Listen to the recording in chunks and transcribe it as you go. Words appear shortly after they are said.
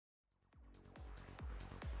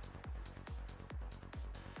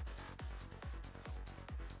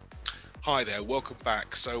Hi there, welcome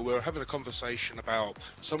back. So we're having a conversation about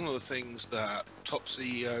some of the things that top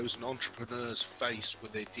CEOs and entrepreneurs face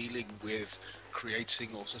when they're dealing with creating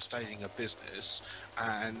or sustaining a business.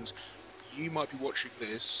 And you might be watching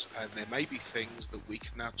this and there may be things that we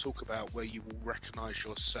can now talk about where you will recognize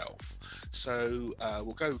yourself. So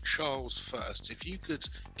we'll go Charles first. If you could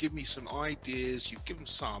give me some ideas, you've given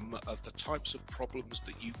some of the types of problems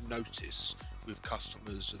that you notice with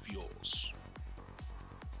customers of yours.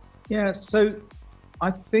 Yeah, so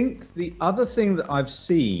I think the other thing that I've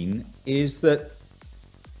seen is that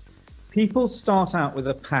people start out with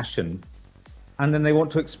a passion and then they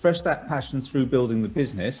want to express that passion through building the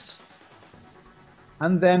business.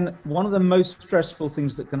 And then one of the most stressful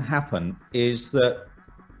things that can happen is that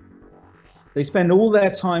they spend all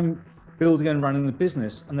their time building and running the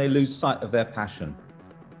business and they lose sight of their passion.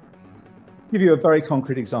 I'll give you a very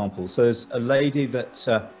concrete example. So there's a lady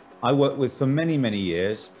that I worked with for many, many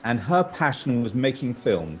years, and her passion was making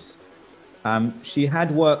films. She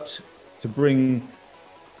had worked to bring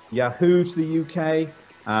Yahoo to the UK,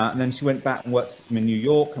 and then she went back and worked in New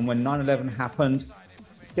York. And when 9/11 happened,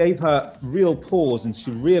 it gave her real pause, and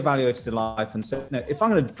she reevaluated her life and said, no, if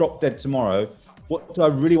I'm going to drop dead tomorrow, what do I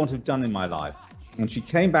really want to have done in my life? And she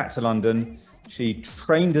came back to London. She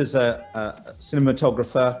trained as a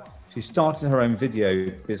cinematographer. She started her own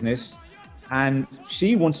video business. And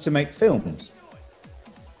she wants to make films.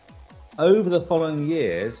 Over the following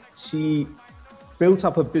years, she built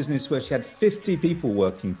up a business where she had 50 people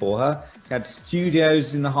working for her. She had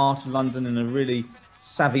studios in the heart of London in a really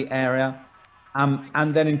savvy area.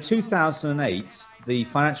 And then in 2008, the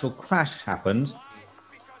financial crash happened.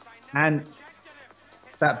 And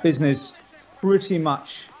that business pretty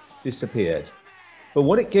much disappeared. But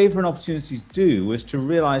what it gave her an opportunity to do was to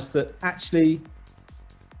realize that actually,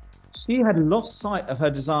 she had lost sight of her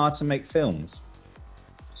desire to make films.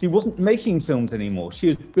 She wasn't making films anymore. She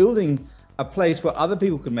was building a place where other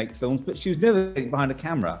people could make films, but she was never behind a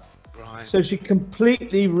camera. Right. So she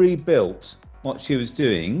completely rebuilt what she was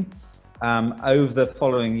doing over the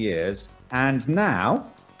following years. And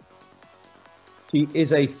now she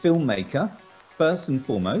is a filmmaker, first and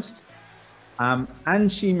foremost.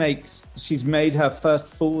 And she's made her first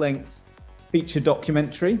full-length feature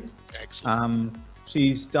documentary. Excellent.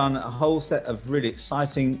 She's done a whole set of really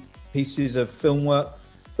exciting pieces of film work,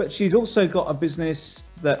 but she's also got a business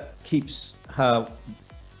that keeps her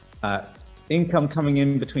income coming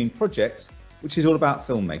in between projects, which is all about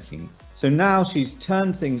filmmaking. So now she's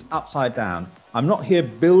turned things upside down. I'm not here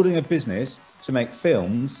building a business to make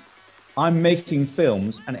films. I'm making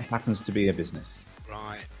films and it happens to be a business.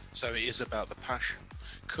 Right. So it is about the passion.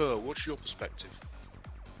 Kerr, what's your perspective?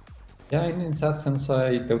 Yeah, in that sense,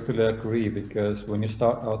 I totally agree, because when you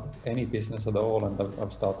start out any business at all, and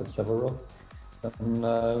I've started several,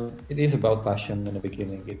 it is about passion in the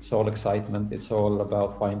beginning. It's all excitement. It's all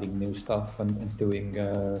about finding new stuff and doing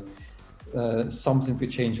something to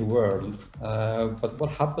change the world. But what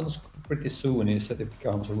happens pretty soon is that it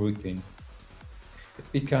becomes a routine.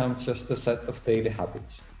 It becomes just a set of daily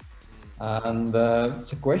habits. And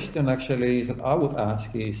the question actually is that I would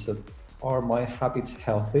ask is that, are my habits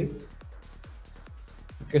healthy?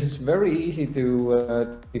 Because it's very easy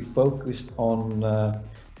to be focused on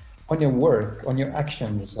your work, on your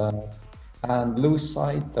actions, and lose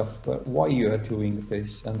sight of why you are doing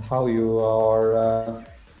this and how you are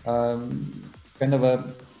kind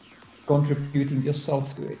of contributing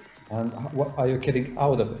yourself to it, and what are you getting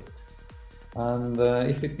out of it. And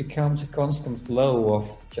if it becomes a constant flow of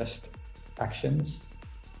just actions,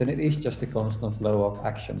 then it is just a constant flow of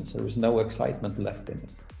actions. There is no excitement left in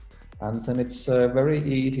it. And then it's very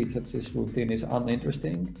easy that this routine is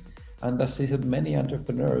uninteresting. And I see that many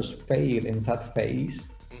entrepreneurs fail in that phase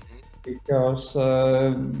because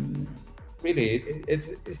really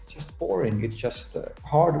it's just boring. It's just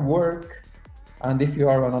hard work. And if you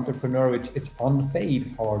are an entrepreneur, it's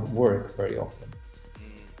unpaid hard work very often.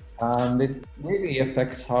 And it really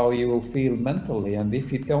affects how you feel mentally. And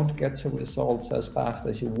if you don't get the results as fast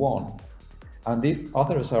as you want, and if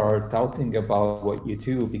others are doubting about what you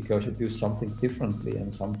do because you do something differently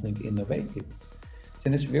and something innovative,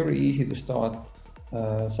 then it's very easy to start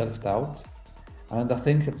self-doubt. And I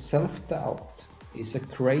think that self-doubt is the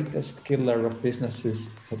greatest killer of businesses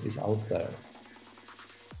that is out there.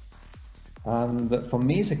 And for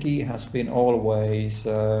me, the key has been always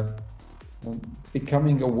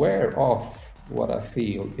becoming aware of what I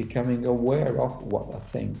feel, becoming aware of what I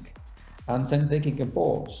think, and then taking a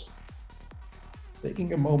pause.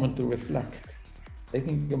 Taking a moment to reflect,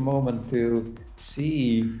 taking a moment to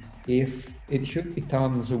see if it should be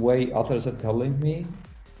done the way others are telling me,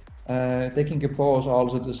 taking a pause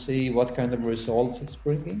also to see what kind of results it's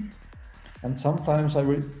bringing. And sometimes I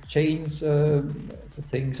will change the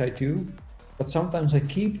things I do, but sometimes I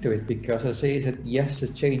keep to it because I see that yes, the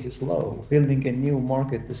change is slow. Building a new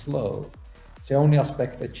market is slow. The only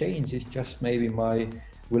aspect that change is just maybe my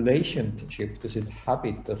relationship to this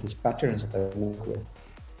habit, to these patterns that I work with.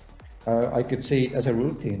 I could see it as a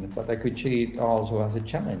routine, but I could see it also as a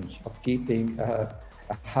challenge of keeping a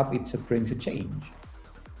habit that brings a change.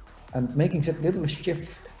 And making that little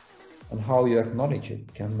shift on how you acknowledge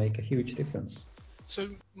it can make a huge difference. So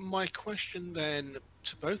my question then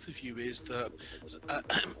to both of you is that,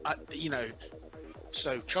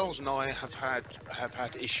 so Charles and I have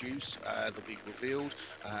had issues that we've revealed.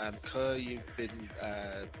 Kerr, you've been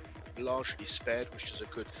largely spared, which is a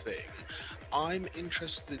good thing. I'm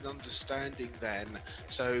interested in understanding then,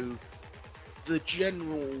 so the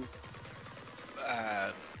general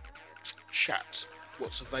chat,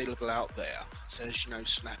 what's available out there says,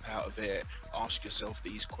 snap out of it, ask yourself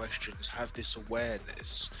these questions, have this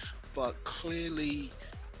awareness, but clearly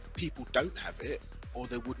people don't have it, or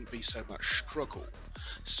there wouldn't be so much struggle.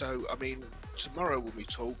 So, I mean, tomorrow when we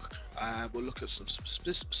talk, we'll look at some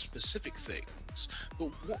specific things, but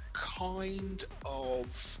what kind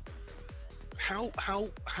of how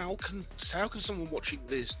can someone watching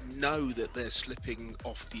this know that they're slipping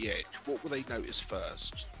off the edge? What will they notice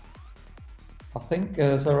first? I think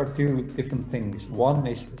there are two different things. One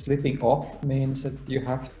is slipping off means that you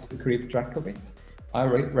have to keep track of it. I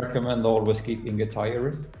recommend always keeping a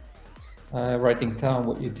diary, writing down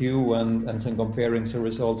what you do and then comparing the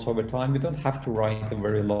results over time. You don't have to write a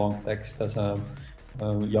very long text as a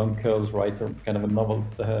young girls write kind of a novel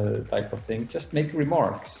type of thing. Just make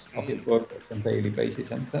remarks of your work on a daily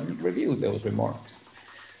basis and then review those remarks.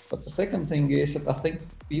 But the second thing is that I think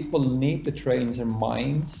people need to train their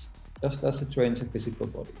minds just as it trains their physical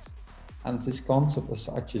bodies. And this concept as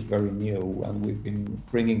such is very new, and we've been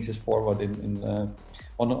bringing this forward on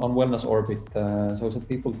Wellness Orbit, so that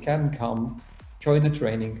people can come, join a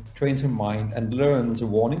training, train their mind, and learn the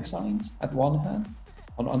warning signs at one hand,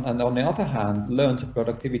 and on the other hand, learn the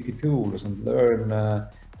productivity tools and learn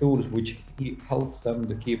tools which help them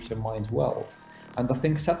to keep their minds well. And I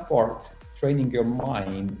think that part, training your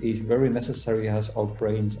mind, is very necessary as our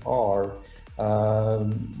brains are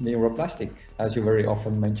neuroplastic, as you very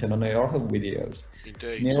often mention on your other videos.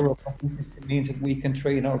 Indeed. Neuroplasticity means that we can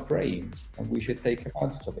train our brains, and we should take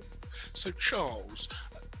advantage of it. So Charles,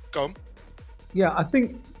 go on. Yeah, I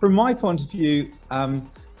think from my point of view,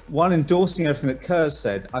 while endorsing everything that Kerr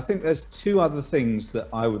said, I think there's two other things that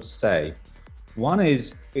I would say. One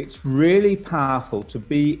is it's really powerful to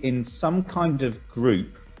be in some kind of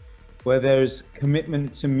group where there's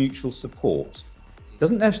commitment to mutual support.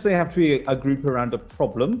 Doesn't necessarily have to be a group around a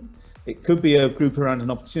problem. It could be a group around an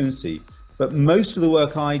opportunity. But most of the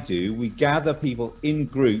work I do, we gather people in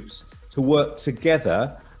groups to work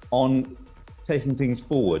together on taking things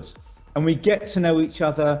forwards. And we get to know each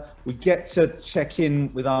other. We get to check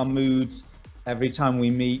in with our moods every time we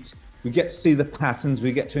meet. We get to see the patterns.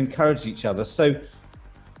 We get to encourage each other. So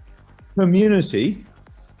community,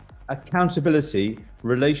 accountability,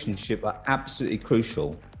 relationship are absolutely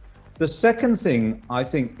crucial. The second thing I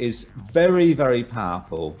think is very, very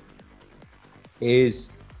powerful is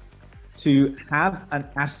to have an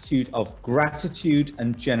attitude of gratitude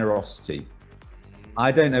and generosity.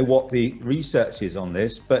 I don't know what the research is on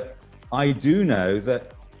this, but I do know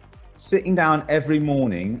that sitting down every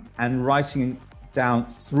morning and writing down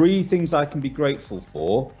 3 things I can be grateful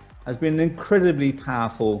for has been an incredibly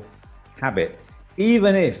powerful habit.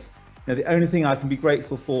 Even if the only thing I can be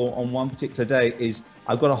grateful for on one particular day is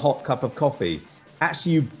I've got a hot cup of coffee.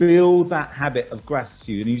 Actually, you build that habit of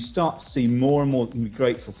gratitude and you start to see more and more you can be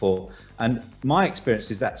grateful for. And my experience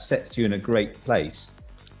is that sets you in a great place.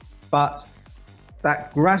 But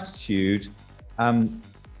that gratitude, and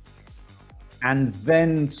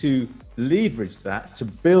then to leverage that, to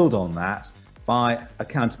build on that by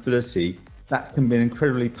accountability, that can be an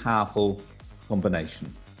incredibly powerful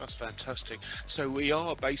combination. That's fantastic. So we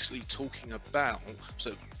are basically talking about,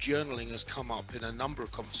 so journaling has come up in a number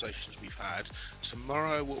of conversations we've had.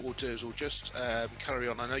 Tomorrow what we'll do is we'll just carry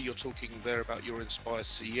on. I know you're talking there about your Inspire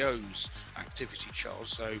CEOs activity, Charles,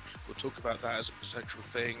 so we'll talk about that as a potential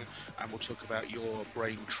thing, and we'll talk about your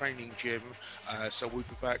brain training gym. So we'll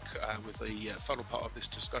be back with the final part of this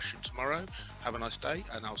discussion tomorrow. Have a nice day,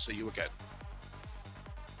 and I'll see you again.